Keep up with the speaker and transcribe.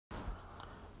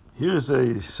Here is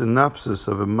a synopsis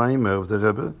of a Maimer of the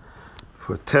Rebbe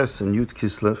for Tes and Yud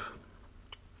Kislev.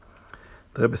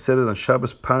 The Rebbe said it on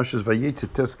Shabbos Parshas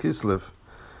Vayetze Tes Kislev,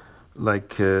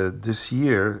 like this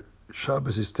year,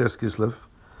 Shabbos is Tes Kislev.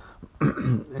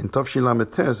 In Tovshin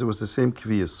Lamed Tes, it was the same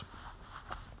Kviyas.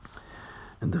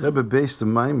 And the Rebbe based the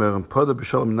Maimer on Poda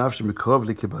B'Shalom Nafshi Mikrov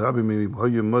Li Kibarabi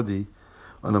Hoyu Modi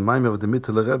on a Maimer of the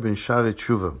Mittel Rebbe in Shari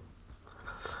Tshuva.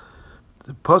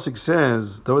 The Pasuk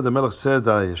says, David the Melech said,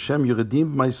 Hashem, you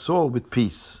redeemed my soul with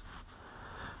peace.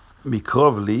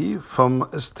 Mikrovli, from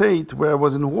a state where I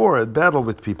was in war, at battle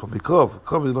with people. Mikrov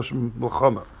is Loshem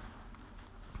Melchama.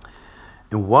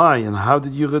 And why and how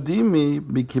did you redeem me?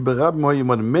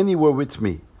 Many were with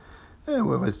me.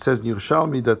 Well, it says in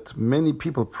Yerushalmi that many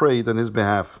people prayed on his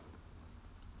behalf.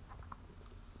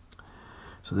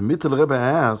 So the Mittel Rebbe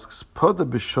asks, Poda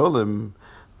B'Sholem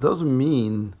doesn't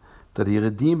mean that he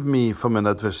redeemed me from an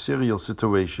adversarial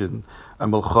situation, a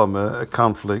melchama, a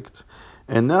conflict,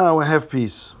 and now I have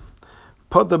peace.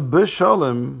 Poda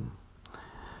b'shalom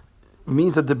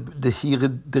means that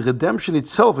the redemption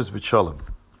itself is b'shalom.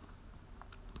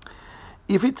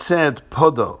 If it said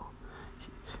poda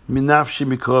minafshi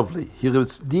mikrovli, he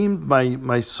redeemed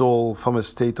my soul from a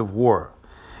state of war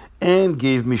and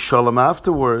gave me shalom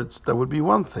afterwards, that would be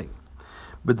one thing.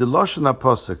 But the lashon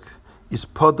haposuk is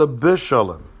poda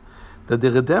b'shalom, that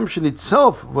the redemption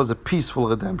itself was a peaceful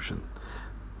redemption.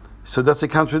 So that's a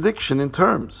contradiction in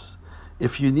terms.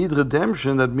 If you need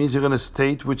redemption, that means you're in a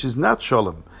state which is not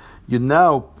shalom. You're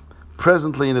now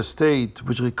presently in a state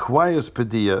which requires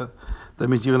pediyah. That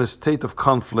means you're in a state of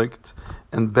conflict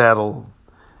and battle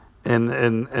and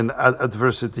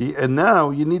adversity, and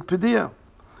now you need pediyah.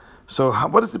 So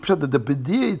what is the pshat? That the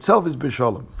pediyah itself is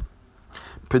b'shalom.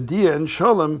 Pediyah and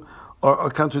shalom are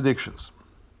contradictions.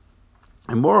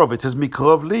 And moreover, it says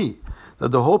Mikrov Li, that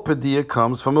the whole Pediyah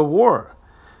comes from a war.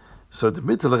 So the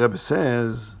Mittel Rebbe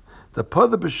says that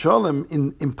Poda B'Shalom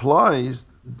implies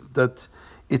that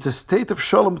it's a state of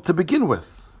Shalom to begin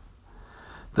with.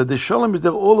 That the Shalom is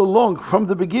there all along from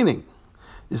the beginning.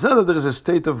 It's not that there is a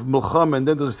state of Milchama and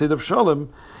then there's a state of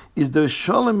Shalom. Is the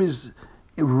Shalom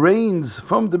reigns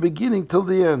from the beginning till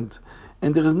the end.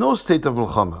 And there is no state of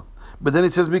Milchama. But then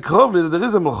it says Mikrov Li, that there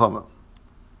is a Milchama.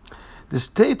 The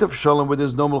state of Shalom where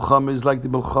there's no Melchama is like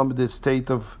the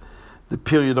state of the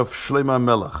period of Shlomo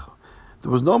Melech. There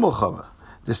was no Melchama.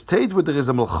 The state where there is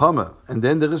a Melchama and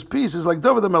then there is peace is like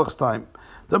David the Melech's time.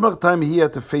 The Melech's time he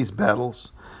had to face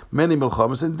battles, many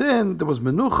Melchamas, and then there was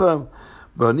Menucha,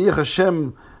 B'aniach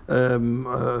Hashem,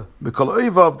 B'kol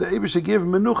Oivav, the Eibusha gave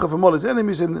Menucha from all his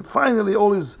enemies, and finally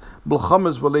all his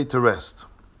Melchamas were laid to rest.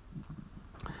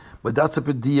 But that's a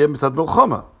Pediyah, it's not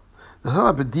Melchama. That's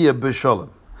not a Pediyah B'Shalom.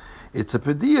 It's a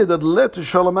pediyah that led to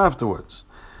shalom afterwards.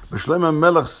 But Shlomo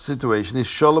Melech's situation is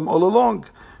shalom all along.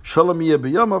 Shalom yeh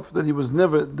b'yamav, that there was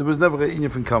never an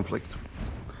inyan conflict.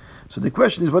 So the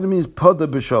question is, what it means poda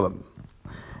b'shalom?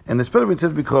 And especially when it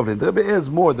says b'krov, the Rebbe adds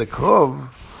more. The krov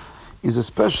is a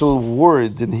special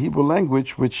word in the Hebrew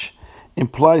language which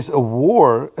implies a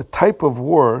war, a type of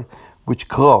war, which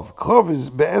krov. Krov is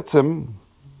be'etzem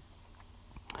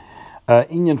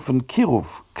inyan von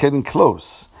kiruv, getting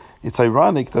close. It's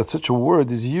ironic that such a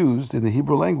word is used in the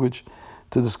Hebrew language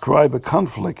to describe a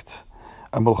conflict,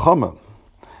 a melchama.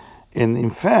 And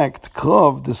in fact,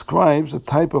 krov describes a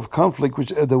type of conflict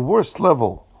which at the worst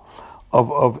level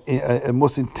of a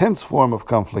most intense form of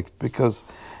conflict, because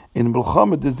in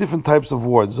melchama there's different types of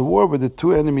war. There's a war where the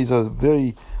two enemies are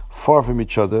very far from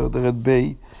each other, they're at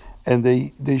bay, and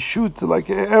they shoot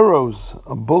like arrows,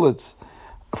 bullets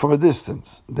from a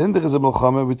distance. Then there is a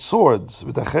melchama with swords,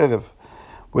 with a cherev,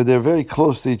 where they're very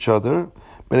close to each other,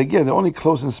 but again, they're only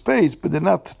close in space, but they're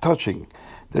not touching.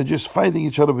 They're just fighting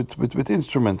each other with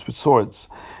instruments, with swords.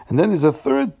 And then there's a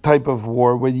third type of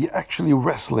war where you're actually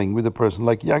wrestling with a person,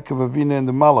 like Yaakov Avinu and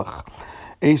the Malach.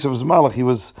 Esav's Malach, he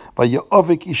was by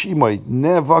Ye'ovik ish imoy,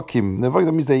 nevakim. Nevakim,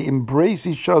 that means they embrace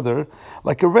each other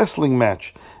like a wrestling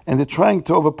match, and they're trying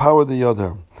to overpower the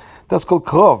other. That's called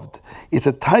krov. It's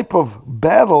a type of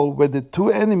battle where the two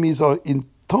enemies are in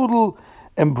total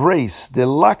embrace, they're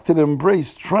locked in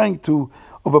embrace, trying to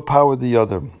overpower the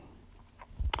other.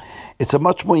 It's a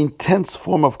much more intense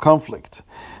form of conflict.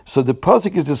 So the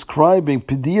pasuk is describing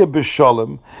pediyah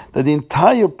b'shalom, that the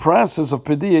entire process of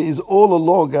pediyah is all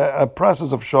along a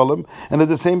process of shalom, and at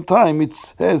the same time it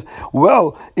says,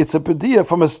 well, it's a pediyah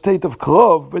from a state of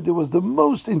krov, but it was the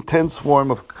most intense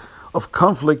form of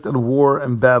conflict and war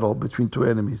and battle between two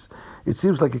enemies. It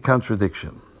seems like a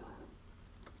contradiction.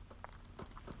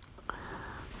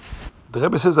 The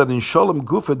Rebbe says that in Shalom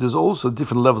Gufa there's also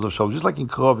different levels of Shalom. Just like in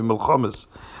Krov, in Melchamas,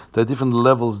 there are different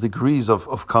levels, degrees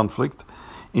of conflict.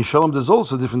 In Shalom, there's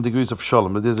also different degrees of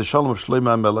Shalom. There's the Shalom of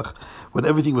Shlomo HaMelech, when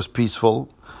everything was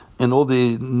peaceful, and all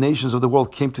the nations of the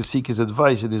world came to seek his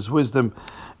advice and his wisdom,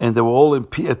 and they were all at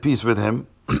peace with him.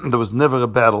 There was never a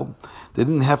battle. They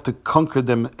didn't have to conquer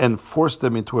them and force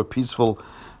them into a peaceful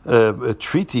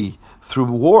treaty through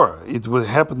war. It would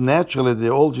happen naturally. They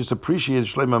all just appreciated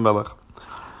Shlomo HaMelech.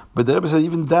 But the Rebbe said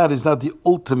even that is not the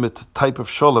ultimate type of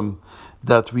Shalom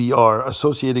that we are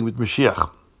associating with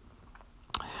Mashiach.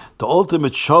 The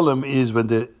ultimate Shalom is when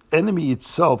the enemy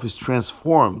itself is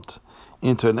transformed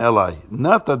into an ally.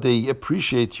 Not that they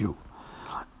appreciate you,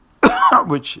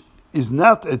 which is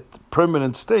not a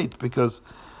permanent state, because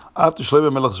after Shlomo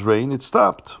HaMelech's reign, it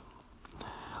stopped.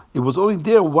 It was only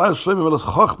there while Shlomo HaMelech's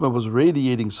Chochmah was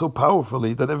radiating so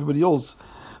powerfully that everybody else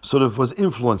sort of was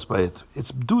influenced by it.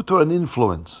 It's due to an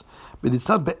influence, but it's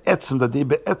not be'etzem that they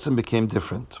be'etzem became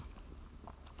different.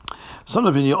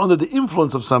 Sometimes when you're under the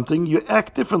influence of something, you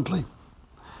act differently.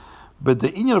 But the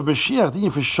inyan of Mashiach, the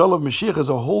inyan for Shalom Mashiach, is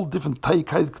a whole different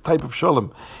type of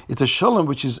Shalom. It's a Shalom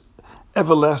which is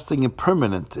everlasting and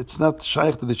permanent. It's not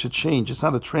shaykh that it should change. It's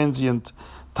not a transient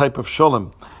type of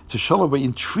Shalom. It's a Shalom where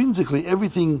intrinsically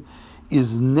everything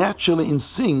is naturally in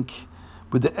sync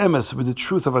with the emes, with the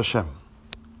truth of Hashem.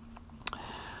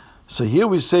 So here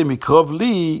we say, Mikrov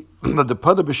Li, that the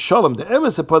Pada B'Shalom, the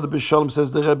emes of Pada B'Shalom,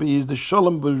 says the Rebbe, is the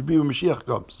Shalom will be when Mashiach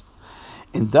comes.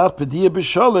 In that Padiyah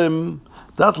B'Shalom,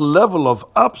 that level of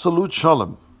absolute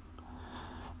Shalom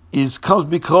comes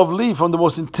Mikrov Li from the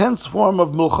most intense form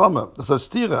of Milchama. That's a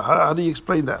stira. How do you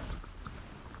explain that?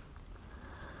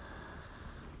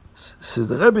 So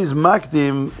the Rebbe is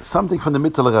makdim something from the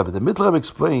Mittel Rebbe. The Mittel Rebbe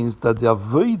explains that the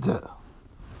avodah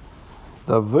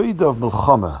of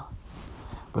Milchama,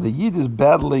 when a Yid is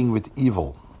battling with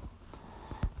evil,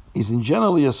 is in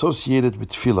generally associated with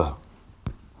Tefillah.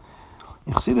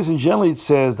 In Chassidus, in general, it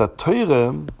says that Torah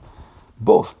and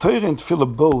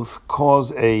Tefillah both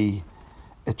cause a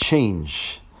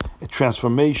change, a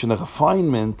transformation, a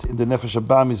refinement in the Nefesh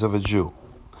Abamis of a Jew.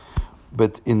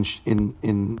 But in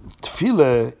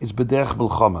Tefillah, it's B'derech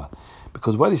Milchama.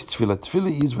 Because what is Tefillah?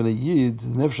 Tefillah is when a Yid,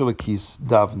 the Nefesh Elokis,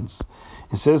 davens,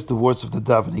 and says the words of the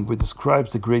davening, which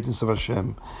describes the greatness of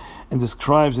Hashem, and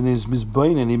describes in his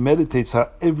mizbein, and he meditates how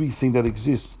everything that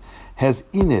exists has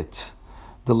in it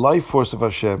the life force of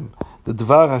Hashem, the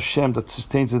Dvar Hashem that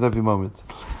sustains at every moment.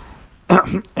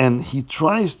 And he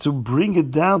tries to bring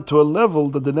it down to a level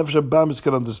that the Nefesh Abamis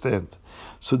can understand,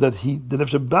 so that the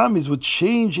Nefesh Abamis would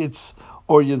change its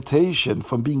orientation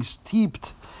from being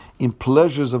steeped in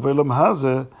pleasures of Olam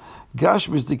Hazeh,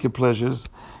 Gashmistic pleasures.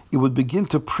 It would begin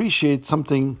to appreciate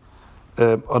something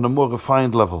on a more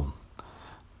refined level.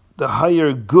 The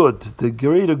higher good, the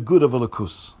greater good of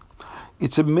Elokus.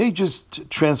 It's a major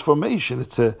transformation.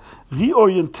 It's a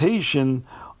reorientation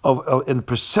and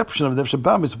perception of the Nefesh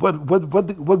Abamis,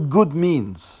 what good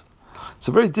means. It's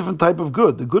a very different type of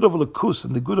good. The good of Elokus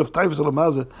and the good of Taifas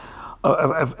Olam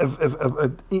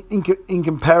Hazeh in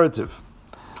comparative.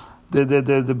 The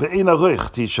Be'ein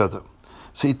Aroich to each other.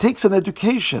 So it takes an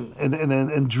education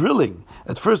and drilling.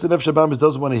 At first, the Nefesh Abamis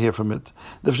doesn't want to hear from it.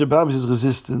 The Nefesh Abamis is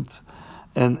resistant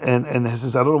and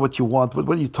says, I don't know what you want. What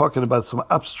are you talking about? Some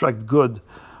abstract good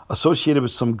associated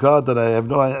with some God that I have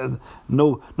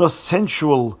no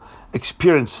sensual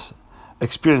experience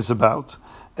about.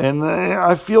 And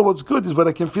I feel what's good is what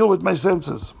I can feel with my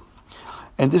senses.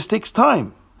 And this takes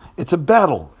time. It's a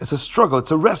battle. It's a struggle.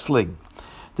 It's a wrestling.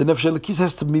 The Nefesh Elokis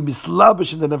has to be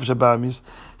mislabish in the Nefesh Abamis,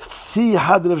 see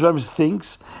how the Nefesh Abamis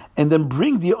thinks, and then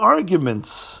bring the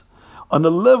arguments on a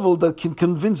level that can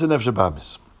convince the Nefesh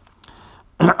Abamis.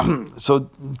 So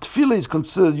Tefillah is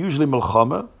considered usually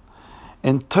Melchama,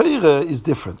 and Torah is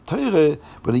different. Torah,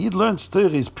 when a Yid learns Torah,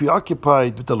 is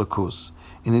preoccupied with the Elokus,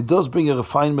 and it does bring a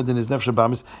refinement in his Nefesh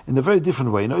Abamis in a very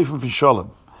different way, not even for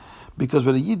Shalom. Because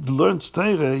when a Yid learns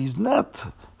Torah, he's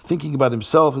not thinking about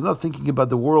himself, he's not thinking about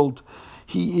the world.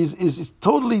 He is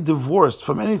totally divorced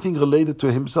from anything related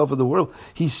to himself or the world.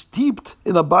 He's steeped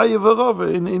in Abaye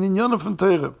v'Rava, in Inyanim from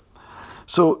Torah.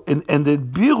 So, and the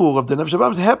birur of the Nefesh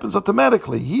Abamis happens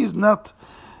automatically. He's not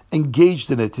engaged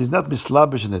in it. He's not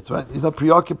mislabish in it, right? He's not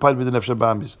preoccupied with the Nefesh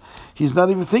Abamis. He's not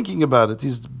even thinking about it.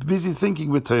 He's busy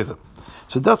thinking with Torah.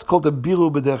 So that's called a birur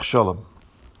b'derech shalom.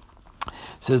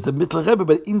 Says the Mittel Rebbe,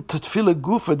 but in Tefillah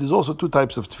Gufa, there's also two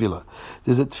types of Tefillah.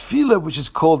 There's a Tefillah which is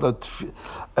called a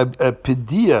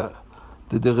Pediyah,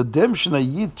 the redemption a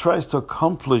Yid tries to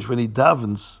accomplish when he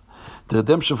davens, the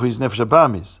redemption for his Nefesh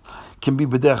Abamis, can be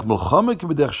B'derech Milchama, can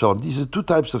be B'derech Shalom. These are two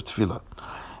types of Tefillah.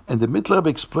 And the Mittel Rebbe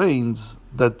explains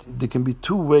that there can be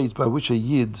two ways by which a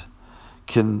Yid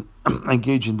can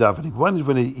engage in davening. One is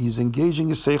when he's engaging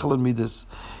his Seichel and Midas.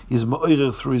 He's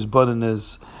ma'orer through his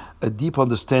boniness a deep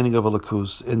understanding of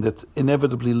Elokus, and that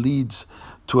inevitably leads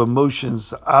to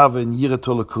emotions, Ava and Yira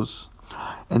to Elokus.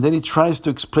 And then he tries to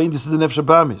explain this to the Nefesh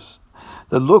Abamis.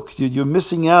 That look, you're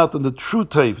missing out on the true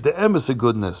taif, the emes of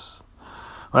goodness.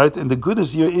 Right? And the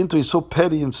goodness you're into is so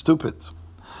petty and stupid.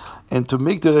 And to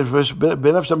make the Nefesh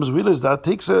Abamis realize that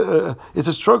takes it's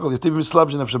a struggle. You have to be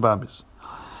mislabj Nefesh Abamis.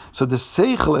 So the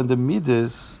seichel and the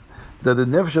midas, that the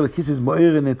Nefesh Elokis is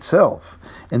mo'er in itself,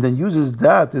 and then uses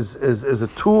that as a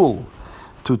tool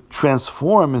to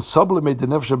transform and sublimate the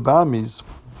Nefesh Abamis,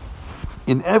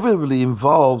 inevitably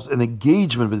involves an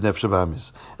engagement with Nefesh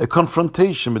Abamis, a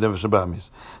confrontation with Nefesh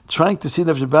Abamis, trying to see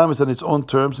Nefesh Abamis on its own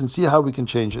terms and see how we can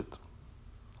change it.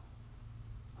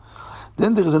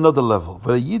 Then there is another level,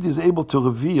 where a Yid is able to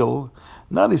reveal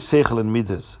not his seichel and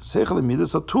midas. Seichel and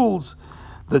midas are tools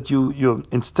that you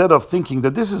instead of thinking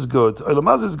that this is good,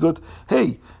 Olam is good,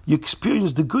 hey, you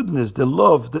experience the goodness, the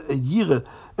love, the yira,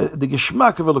 the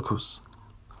geschmack of Elokus.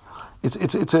 It's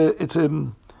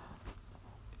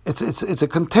a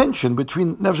contention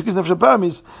between Nefesh Elokis and Nefesh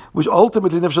Abamis, which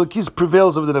ultimately Nefesh Elokis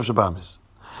prevails over the Nefesh Abamis.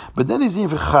 But then he's in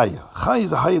for Chaya. Chaya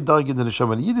is a higher darg in the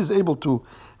Neshama. And Yid is able to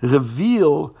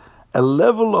reveal a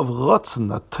level of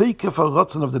rotzen, a teikef of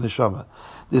rotzen of the Neshama.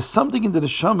 There's something in the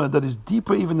Neshama that is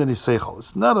deeper even than his seichel.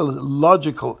 It's not a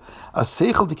logical, a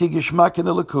seichel to geshmak in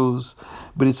Elokus,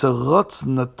 but it's a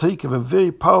rotzen, a teikef, a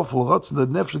very powerful rotzen that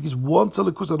Nefesh Elokis wants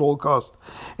Elokus at all cost.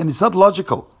 And it's not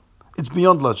logical. It's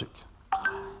beyond logic.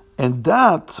 And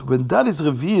that, when that is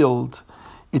revealed,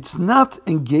 it's not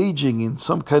engaging in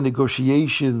some kind of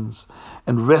negotiations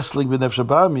and wrestling with Nefesh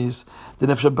Abamis. The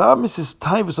Nefesh Abamis'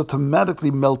 taivus automatically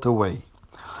melt away.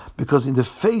 Because in the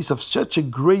face of such a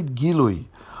great gilui,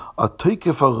 a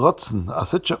toikef a rotzen,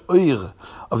 such a oir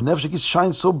of Nefesh Elokis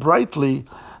shines so brightly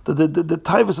that the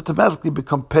taivus automatically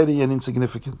become petty and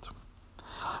insignificant.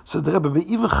 So the Rebbe,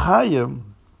 even Chayim,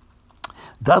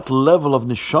 that level of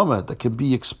neshama that can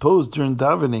be exposed during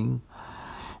davening,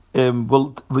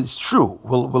 it's true,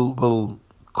 will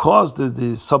cause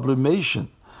the sublimation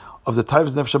of the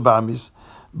taivus Nefesh Abamis,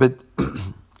 but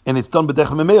and it's done b'derech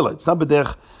memela. It's not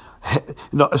b'derech,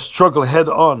 a struggle head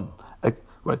on,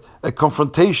 a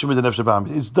confrontation with the Nefesh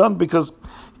Abamis. It's done because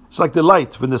it's like the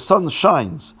light. When the sun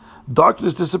shines,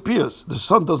 darkness disappears. The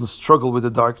sun doesn't struggle with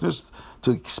the darkness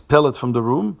to expel it from the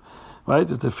room. Right?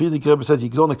 As the Frierdiker Rebbe said, you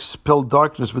don't expel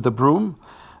darkness with a broom.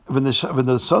 When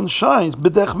the sun shines,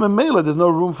 b'derech memela, there's no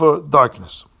room for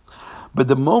darkness. But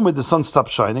the moment the sun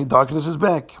stops shining, darkness is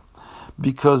back.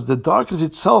 Because the darkness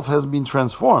itself has been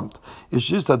transformed. It's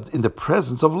just that in the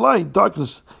presence of light,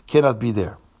 darkness cannot be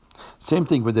there. Same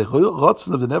thing with the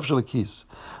rotzen of the Nefesh Elokis.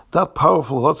 That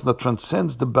powerful rotzen that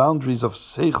transcends the boundaries of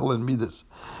seichel and midas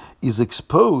is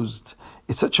exposed.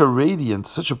 It's such a radiant,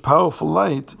 such a powerful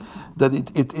light that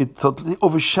it totally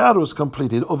overshadows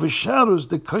completely. It overshadows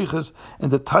the koiches and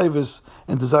the taivus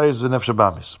and desires of the Nefesh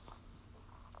Abamis.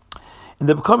 And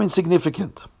they become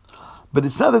insignificant. But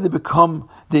it's not that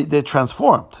they're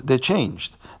transformed, they're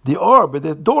changed. They are, but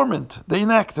they're dormant, they're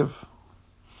inactive.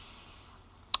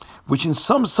 Which in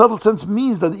some subtle sense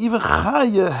means that even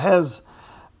Chaya has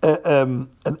an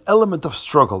element of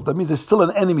struggle. That means there's still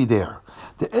an enemy there.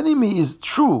 The enemy is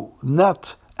true,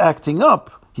 not acting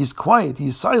up. He's quiet,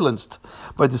 he's silenced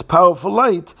by this powerful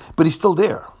light, but he's still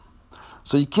there.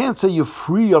 So you can't say you're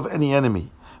free of any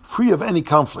enemy, free of any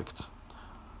conflict.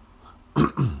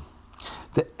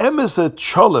 The emes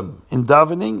cholem in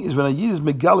davening is when a yid is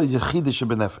megal is yechida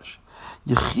shebenefesh.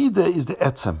 Yechida is the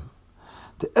etzem.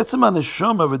 The etzem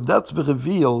haneshama, when that's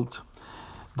revealed,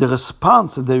 the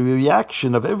response and the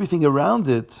reaction of everything around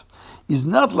it is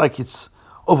not like it's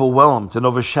overwhelmed and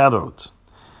overshadowed.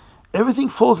 Everything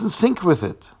falls in sync with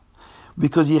it.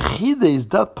 Because Yechida is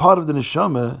that part of the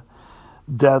neshama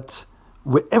that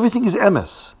where everything is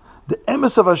emes. The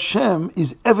emes of Hashem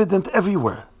is evident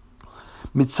everywhere.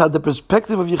 Mitzad the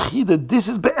perspective of Yechida, this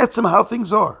is be'etzem how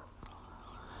things are.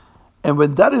 And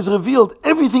when that is revealed,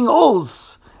 everything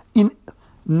else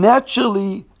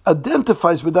naturally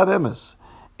identifies with that emes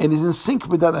and is in sync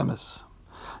with that emes.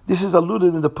 This is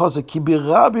alluded in the pasuk, Ki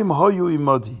birabim hoyu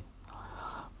imodi.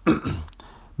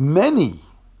 Many,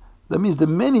 that means the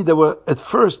many that were at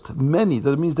first many,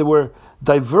 that means they were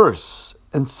diverse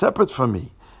and separate from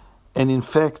me, and in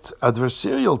fact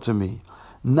adversarial to me.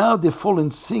 Now they fall in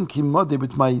sync imodi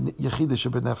with my Yechida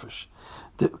shebenefesh.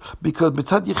 Because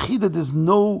b'tzad Yechida there's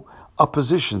no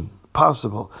opposition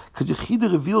possible, because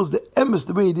Yechida reveals the emes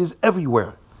the way it is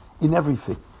everywhere, in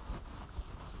everything.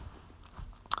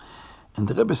 And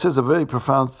the Rebbe says a very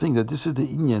profound thing, that this is the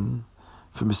inyan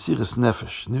for Mesiras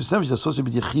Nefesh. Mesiras Nefesh is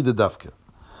associated with Yechida Davke.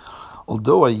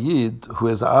 Although a Yid who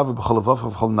has Ava b'chol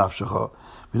levavcha v'chol nafshecha,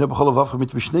 we know b'chol levavcha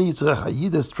mit mishnei yitzrecha, a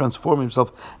Yid has transformed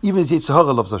himself, even his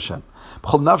Yitzhara loves Hashem.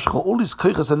 B'chol nafshecha, all his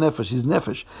koiches and his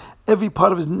nefesh, every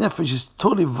part of his nefesh is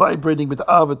totally vibrating with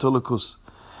Ava to Elokus.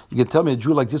 You can tell me a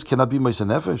Jew like this cannot be Moshe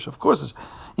Nefesh? Of course.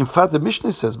 In fact, the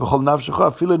Mishnah says, B'chol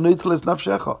nafshecha, afilu neitles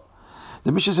nafshecha.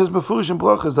 The Mishnah says, Mefurish in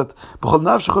Brachas, that B'chol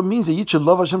nafshecha means that you should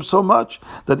love Hashem so much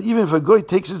that even if a goy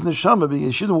takes his neshama,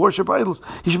 he shouldn't worship idols,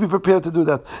 he should be prepared to do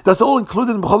that. That's all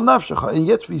included in B'chol nafshecha. And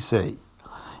yet we say,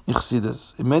 in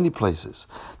Chassidus, in many places,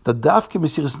 that Dafke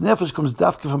Mesiris Nefesh comes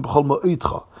Dafke from B'chol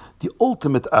Ma'itcha, the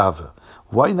ultimate Ava.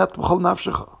 Why not B'chol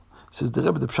nafshecha? Says the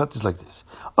Rebbe, the Pshat is like this.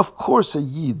 Of course, a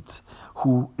Yid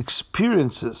who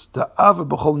experiences the Ava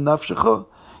B'chol nafshecha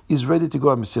is ready to go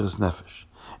on Mesiris Nefesh.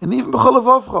 And even B'chol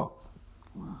Avavcha.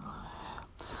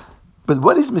 But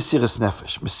what is Mesiris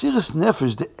Nefesh? Mesiris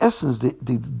Nefesh, the essence,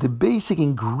 the basic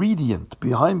ingredient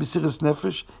behind Mesiris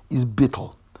Nefesh is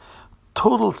bittul,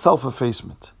 total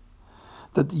self-effacement.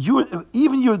 That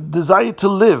even your desire to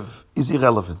live is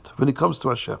irrelevant when it comes to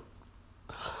Hashem.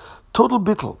 Total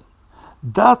bittul.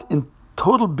 That in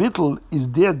total bittul is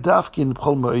there dafki in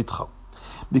B'chol Ma'itcha.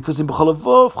 Because in B'chol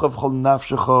Avavcha, B'chol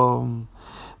Nafshecha,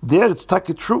 there it's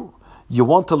taki true. You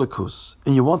want a lekus,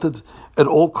 and you want it at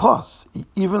all costs,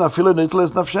 even afilu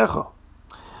neitles nafshecha.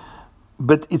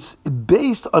 But it's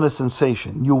based on a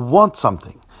sensation. You want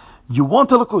something. You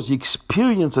want a lekus. You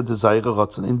experience a desire of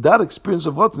rotzen, and that experience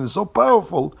of rotzen is so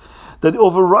powerful that it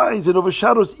overrides, it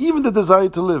overshadows even the desire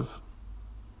to live.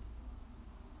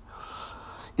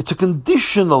 It's a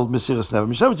conditional Mesiris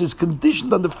Nefesh, which is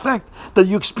conditioned on the fact that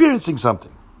you're experiencing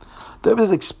something.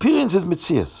 The experience is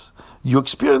Metzias. You're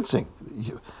experiencing.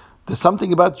 There's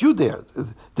something about you there,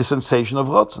 the sensation of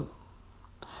Rotzen.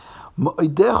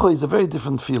 Ma'odecho is a very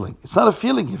different feeling. It's not a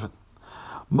feeling even.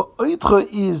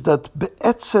 Ma'odecho is that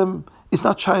be'etzem is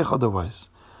not shaykh otherwise.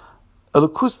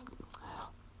 Elokus,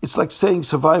 it's like saying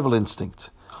survival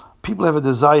instinct. People have a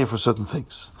desire for certain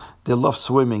things. They love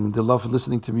swimming, they love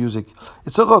listening to music.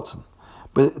 It's a Rotzen.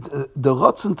 But the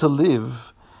Rotzen to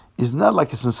live is not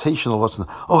like a sensational Rotzen.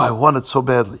 Oh, I want it so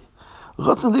badly.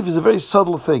 Rotzen live is a very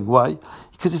subtle thing. Why?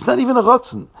 Because it's not even a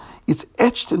rotzen. It's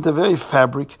etched in the very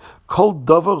fabric called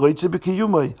dava roitze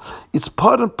b'kiyumai. It's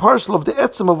part and parcel of the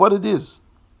etzem of what it is.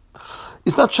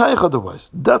 It's not shaykh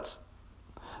otherwise. That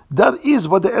is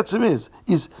what the etzem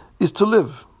is to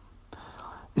live.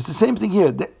 It's the same thing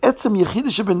here. The etzem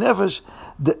yechidish b'nefesh,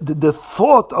 the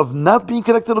thought of not being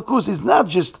connected to Lakus is not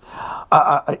just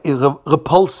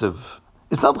repulsive.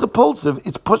 It's not repulsive,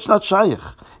 it's not shaykh.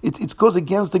 It goes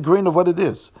against the grain of what it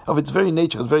is, of its very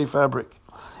nature, its very fabric.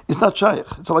 It's not shaykh.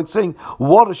 It's like saying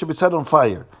water should be set on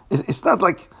fire. It's not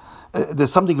like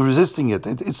there's something resisting it.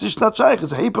 It's just not shaykh.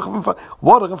 It's a heipach of fire.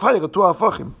 Water and fire are two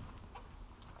hafachim.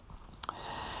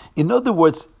 In other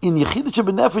words, in Yechidah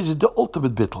Benefesh is the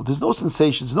ultimate bittul. There's no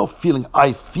sensation, there's no feeling,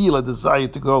 I feel a desire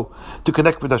to go, to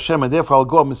connect with Hashem, and therefore I'll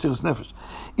go on Mesiris Nefesh.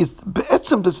 It's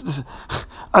be'etzem,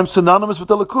 I'm synonymous with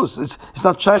the Lakus. It's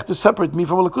not shaykh to separate me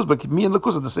from a Lakus, but me and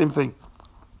Lakus are the same thing.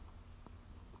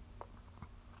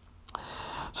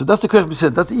 So that's the Koch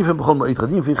said. That's even B'chol Ma'itcha,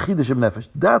 even for Yechidah Benefesh.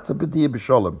 That's a b'diyah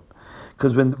b'shalom.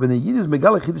 Because when a Yid is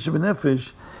Megala Yechidah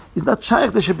Benefesh, it's not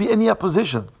shaykh there should be any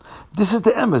opposition. This is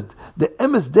the emes. The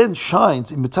emes then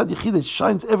shines in Mitzad Yechidah. It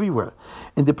shines everywhere,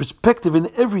 and the perspective in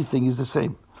everything is the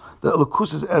same. The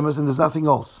Elokus is emes, and there's nothing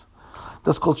else.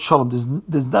 That's called shalom.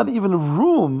 There's not even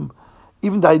room.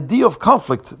 Even the idea of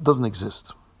conflict doesn't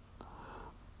exist.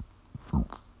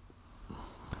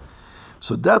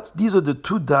 So these are the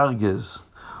two dargas,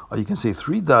 or you can say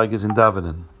three dargas in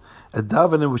davening. A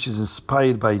davening which is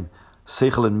inspired by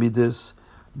Seichel and Midas,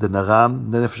 the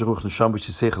Naran, the Nefesh Ruach Neshama, which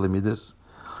is Seichel and Midas,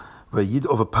 where Yid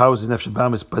overpowers his Nefesh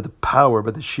Bamis by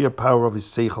the sheer power of his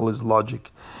Seichel, his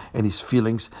logic, and his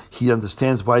feelings. He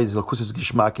understands why his Lakus is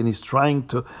Gishmak, and he's trying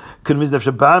to convince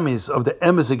Nefesh Bamis of the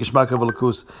emes Gishmak of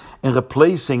Lakus, and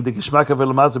replacing the Gishmak of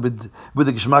Elamazah with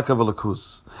the Gishmak of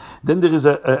Lakus. Then there is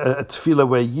a tefillah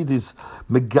where Yid is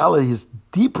Megala, his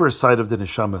deeper side of the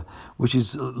Neshama, which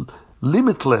is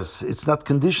limitless. It's not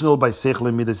conditional by Seichel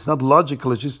and Midas. It's not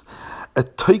logical. It's just a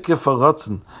toike for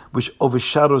Ratzon, which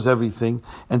overshadows everything,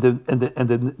 and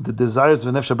the desires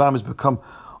of Nefesh Bamis become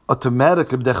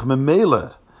automatically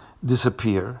b'dech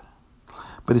disappear,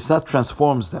 but it's not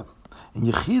transforms them. And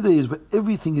Yechidah is where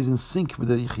everything is in sync with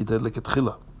the Yechidah, like a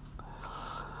tchila.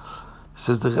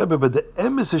 Says the Rebbe, but the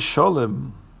emes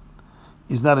shalom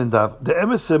is not in davening. The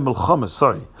emes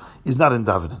melchama, is not in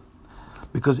davening,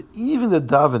 because even the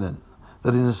davening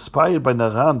that is inspired by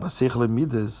Naran, by Seichel and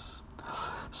Midas,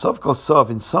 Sov Kol Sov,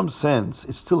 in some sense,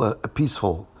 it's still a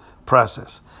peaceful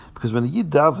process. Because when a Yid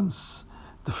davens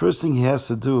the first thing he has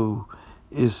to do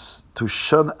is to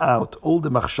shun out all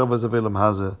the machshavas of Elam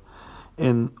Hazeh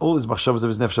and all his machshavas of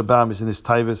his nefesh habahamis and his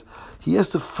taivas. He has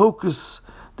to focus.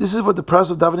 This is what the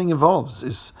process of davening involves: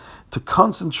 is to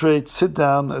concentrate, sit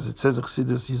down, as it says in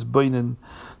Chassidus, his boinen,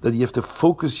 that you have to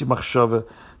focus your machshava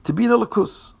to be in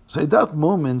Elokus. So at that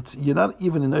moment, you're not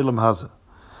even in Elam Hazeh.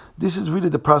 This is really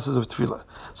the process of tefillah.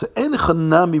 So en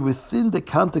chanami, within the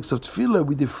context of tefillah,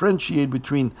 we differentiate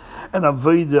between an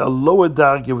avodah, a lower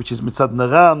darga, which is mitzad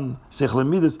naran, seichel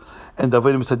midas, and the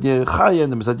avodah mitzad chaya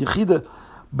and the mitzad yechida.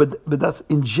 But that's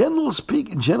generally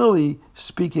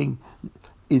speaking,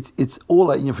 it's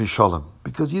all a inyan for shalom,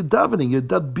 because you're davening, you're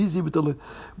that busy with the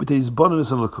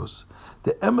hisbonenus and lakus.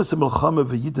 The emes melchama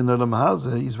v'yid in Olam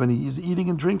Hazeh is when he is eating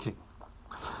and drinking.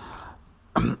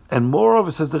 And moreover,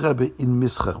 says the Rebbe, in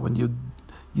Mischach, when you're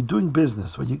doing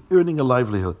business, when you're earning a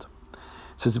livelihood,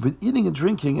 says with eating and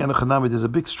drinking and chanami, there's a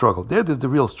big struggle. There's the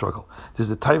real struggle. There's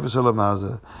the taivas Olam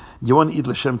Hazeh. You want to eat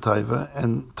l'shem taiva,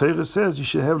 and Torah says you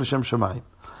should have l'shem shemayim.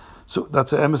 So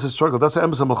that's an emes struggle. That's an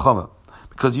emes melchama,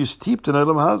 because you're steeped in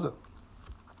Olam Hazeh.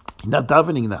 You're not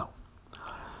davening now.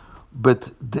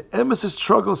 But the emes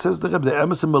struggle, says the Rebbe, the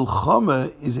emes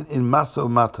melchama is in masa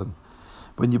matan.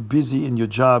 When you're busy in your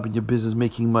job, in your business,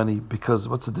 making money, because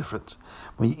what's the difference?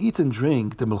 When you eat and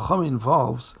drink, the melchama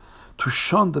involves to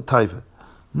shun the taiva.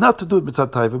 Not to do it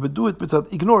mitzad taiva, but do it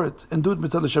mitzad, ignore it, and do it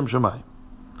mitzad l'shem shemayim.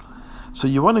 So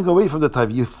you want to go away from the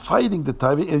taiva, you're fighting the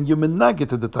taiva, and you menagit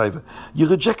the taiva. You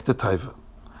reject the taiva.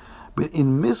 But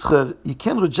in Mischer, you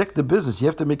can't reject the business, you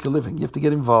have to make a living, you have to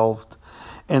get involved,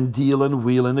 and deal and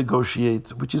wheel and negotiate,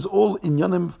 which is all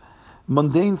inyanim,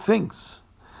 mundane things.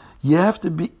 You have to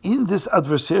be in this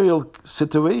adversarial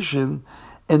situation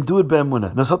and do it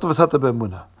be'emunah. Nasata v'sata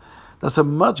be'emunah. That's a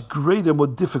much greater, more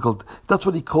difficult. That's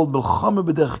what he called melchama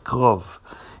b'derech krov,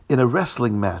 in a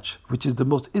wrestling match, which is the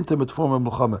most intimate form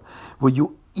of melchama, where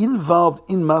you're involved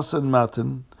in masa and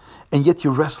matan, and yet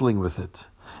you're wrestling with it.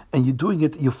 And you're doing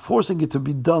it, you're forcing it to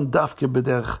be done dafke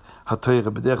b'derech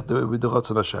ha'toyre, b'derech with the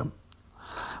Ratzon Hashem.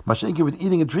 Mashenke, with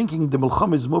eating and drinking, the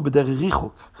melchama is more b'derech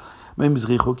richuk.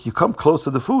 You come close to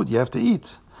the food, you have to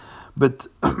eat, but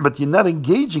you're not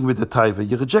engaging with the taiva.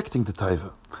 You're rejecting the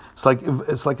taiva.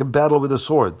 It's like a battle with a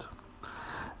sword,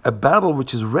 a battle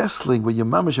which is wrestling, where you're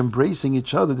mamish embracing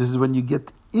each other. This is when you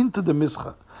get into the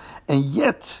mischa, and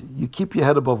yet you keep your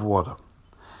head above water.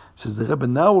 Says the Rebbe,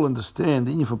 now will understand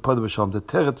the inyan from Pada B'Shalom, the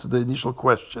teretz, the initial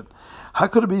question. How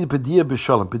could it be Padiyah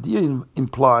B'Shalom? Padiyah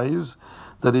implies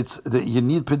that you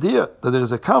need Padiyah, that there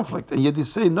is a conflict, and yet you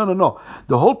say, no.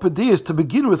 The whole Padiyah is to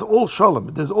begin with all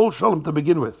Shalom. There's all Shalom to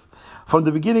begin with. From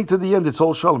the beginning to the end, it's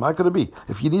all Shalom. How could it be?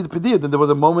 If you need Padiyah, then there was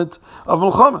a moment of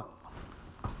Melchama.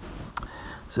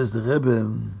 Says the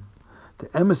Rebbe, the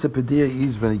emes Padiyah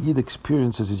is when a Yid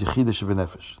experiences his Yechida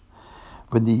Shebenefesh.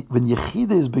 When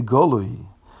Yechida is begolui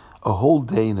a whole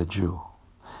day in a Jew,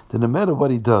 then no matter what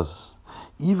he does,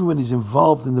 even when he's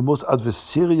involved in the most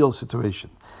adversarial situation,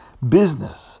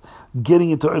 business,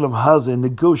 getting into Olam Hazeh,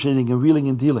 negotiating and wheeling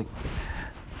and dealing.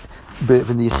 But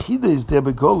when the Yechida is there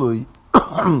begolui,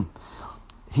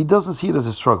 he doesn't see it as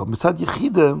a struggle. Mitzad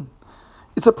Yechida,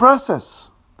 it's a process.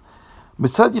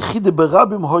 Mitzad Yechida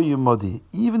berabim hoyu modi.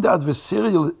 Even the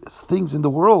adversarial things in the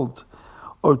world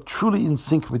are truly in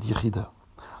sync with Yechida.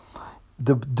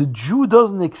 The Jew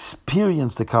doesn't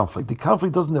experience the conflict. The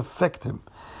conflict doesn't affect him.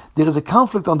 There is a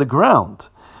conflict on the ground.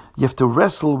 You have to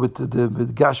wrestle with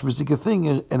the gash mizika thing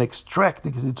and extract the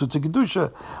tzutz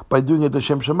kedusha by doing it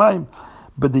l'shem shemayim.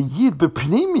 But the yid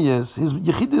bepnimius, his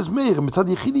yechid is meir. Mitzad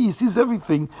yechidi, he sees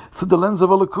everything through the lens of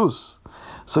alakus.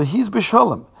 So he's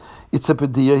b'shalom. It's a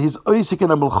pediyah. He's oisik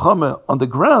and a melchama on the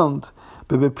ground,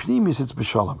 but bepnimius it's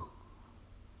b'shalom.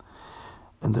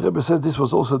 And the Rebbe says this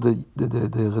was also the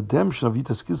redemption of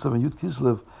Yudas Kislev, and Yud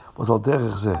Kislev was al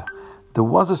derech zeh. There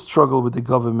was a struggle with the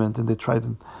government, and they tried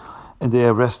and they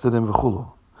arrested him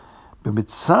v'chulu. But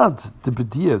mitzad the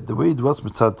bediyah, the way it was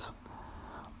mitzad,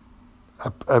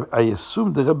 I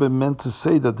assume the Rebbe meant to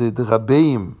say that the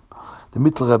Rabbeim, the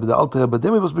Mittel Rebbe, the Alter Rebbe,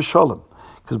 them it was b'shalom,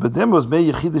 because by them was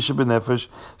mei yechida shebenefesh.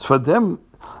 So for them,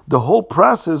 the whole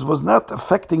process was not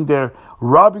affecting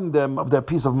robbing them of their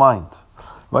peace of mind.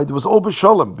 Right? It was all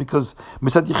b'shalom, because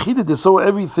mitzad yechida they saw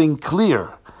everything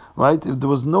clear. Right? There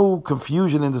was no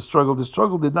confusion in the struggle. The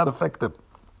struggle did not affect them.